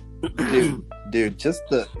 Yeah. Dude, just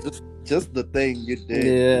the thing you did.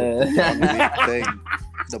 Yeah. The thing,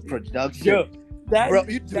 the production. Yo, that, Bro,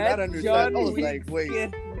 you do that not understand. I was John like, wait.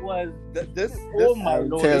 Wick was. This Oh my I'm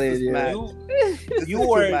lord! telling this is you. mad. This You is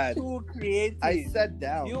were too mad. too creative. I sat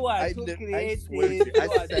down. You are I too I creative. swear to you, You I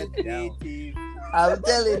are sat too down. creative. I'm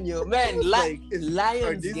telling you, man, Like, are these guys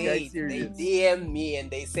Lionsgate, they serious? DM'd me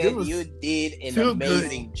and they It said was you did an too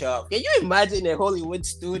amazing job. Can you imagine a Hollywood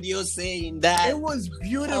studio saying that? It was Come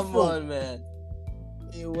beautiful. on, man.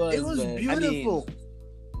 It was man. beautiful.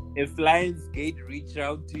 If Lionsgate reached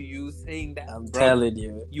out to you saying that, I'm bro, telling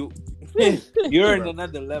you. you're in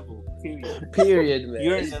another level. Period. Period, man.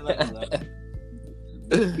 You're in another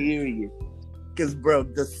level. Period. Because, bro,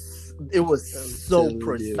 it was I'm so telling you.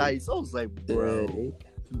 precise. I was like, bro, Hey,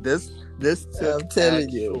 this I'm took telling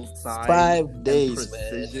you, actual time 5 and days, man.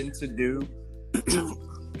 precision to do.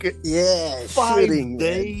 Yeah, 5 shooting, man.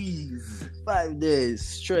 days. 5 days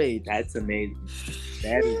straight. That's amazing.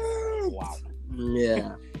 That is wow.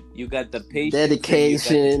 Yeah, You got the patience,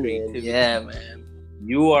 dedication, and you got the and creativity. yeah, man.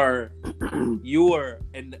 You are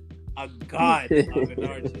a god of an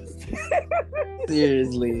artist.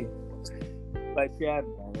 Seriously. But yeah,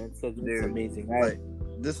 man, that's Dude, amazing. like,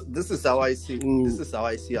 this is how I see. Mm. This is how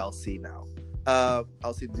I see LC now.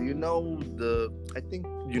 I'll say, do you know I think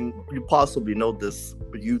you possibly know this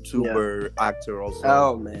YouTuber actor also.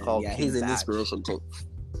 Oh man, called yeah, King he's an Bach. inspiration too.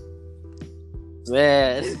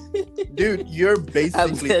 Man, Dude, you're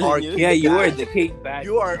basically telling our you. King Yeah, you Bach. are the king back.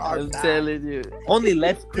 You are our I'm Bach. telling you. only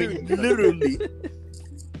less Dude, cringe. literally.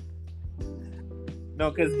 No,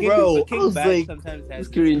 because Bro, I King was back like, sometimes has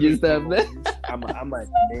it's cringy cringy stuff, man. moments. I'm a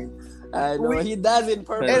I know he does it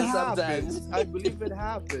purpose It sometimes. happens. I believe it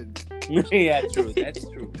happens. Yeah, true. That's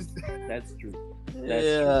true. That's true. That's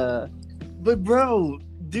Yeah, But bro,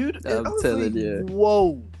 dude, I'm I was telling like, you.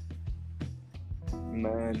 whoa.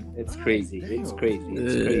 Man, it's crazy. It's Damn. crazy.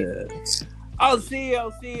 It's crazy. I'll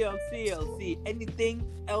see. Anything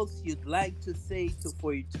else you'd like to say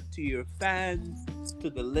to your fans, to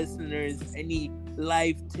the listeners? Any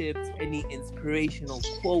life tips? Any inspirational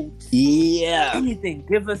quotes? Yeah, Anything?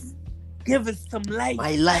 Give us some light.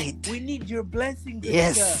 my light. We need your blessing. Good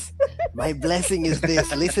Yes, my blessing is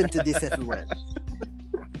this. Listen to this, everyone.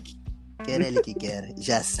 Quer ele que quer,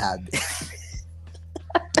 já sabe.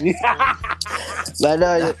 But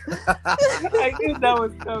no, I knew that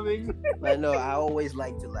was coming. but no, I always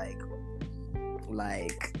like to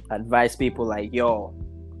advise people like, yo,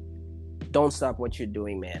 don't stop what you're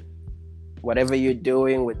doing, man. Whatever you're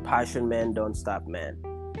doing with passion, man, don't stop, man.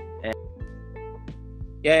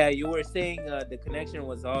 Yeah, you were saying the connection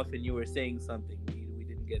was off, and you were saying something. We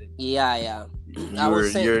didn't get it. Yeah. I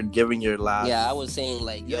was saying, You're giving your last. yeah, I was saying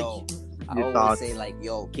like, yo, I your always thoughts. say like,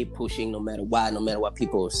 yo, keep pushing no matter what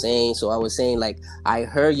people are saying. So I was saying like, I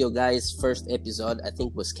heard your guys' first episode, I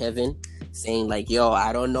think was Kevin, saying like, yo,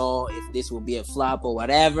 I don't know if this will be a flop or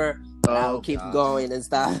whatever, but I'll keep God. going and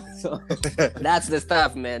stuff. So that's the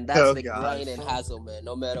stuff, man. That's Oh, the God. grind and hustle, man.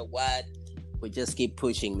 No matter what, we just keep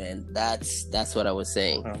pushing, man. That's what I was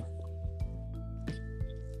saying.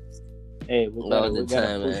 Hey, we gotta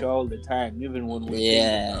time, push man. all the time, even when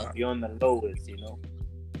we're be on the lowest, you know.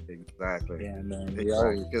 Exactly. Yeah, man. We Exactly.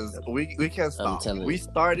 always Because we can't stop. telling We you.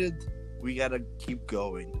 started. We gotta keep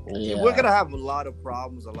going. Yeah. We're gonna have a lot of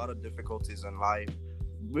problems, a lot of difficulties in life.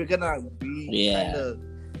 We're gonna be Yeah. kind of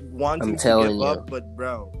wanting I'm to telling give you. up, but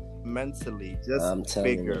bro, mentally, I'm just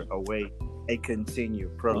telling figure you. a way and continue,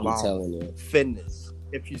 I'm prolong telling you. fitness.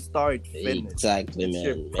 If you start fitness, Exactly, it's man.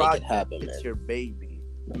 your Make project, it happen, it's man. your baby.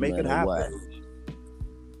 No Make it matter happen. what.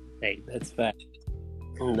 Hey, that's fact.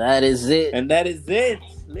 That is it. And that is it,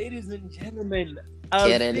 ladies and gentlemen.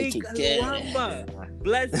 Querele que Alfik quere. Alwamba,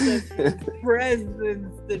 bless us with his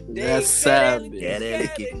presence today. Ya sabe. Querele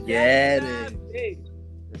que quere. Hey,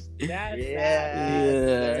 that's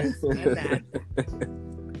Yeah.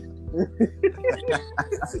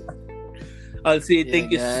 I'll see. Yeah,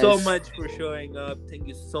 Thank you guys. so much for showing up. Thank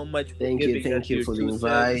you so much for Thank giving you us your for the true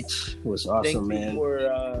invite. selves. It was Thank awesome, you man.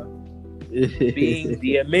 for being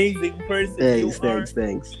the amazing person you are.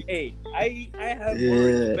 Thanks. Hey, I have more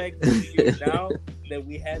Yeah. respect for you now that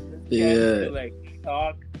we had this chance to like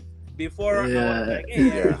talk. Before I was Yeah. like, hey,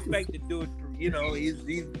 I Yeah. respect the dude.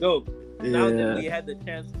 He's dope. Now that we had the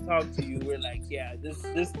chance to talk to you, we're like, yeah, this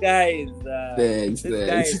guy is Thanks, this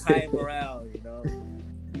guy is high morale.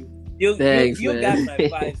 You Thanks, you man. got my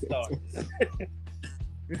 5 stars.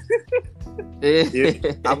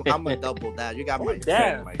 I'm a double that. You got my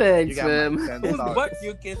Damn. 10. Like, Thanks, you got my man. 10 Whose stars. butt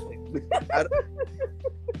you kissing?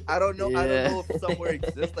 I don't know. I Yeah. don't know if somewhere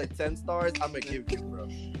exists like 10 stars. I'm gonna give you, bro.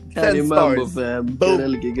 10 Carimambo, stars. fam. Boom.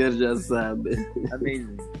 Querele que quer, já sabe.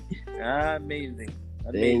 Amazing.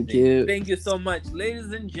 Thank you. Thank you so much.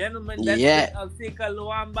 Ladies and gentlemen, that's Yeah. it. Alsika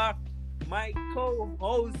Luamba, my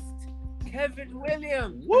co-host, Kevin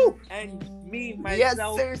Williams. Woo! And me, Yes,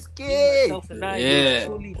 myself, sir, me, Ski. myself and I, Yeah.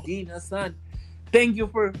 truly Dina Son. Thank you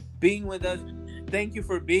for being with us. Thank you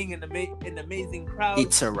for being an amazing crowd.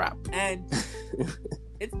 It's a wrap. And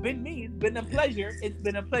it's been me. It's been a pleasure. It's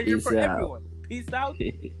been a pleasure Peace for out. everyone. Peace out.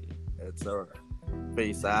 It's alright.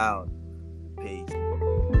 Peace out. Peace.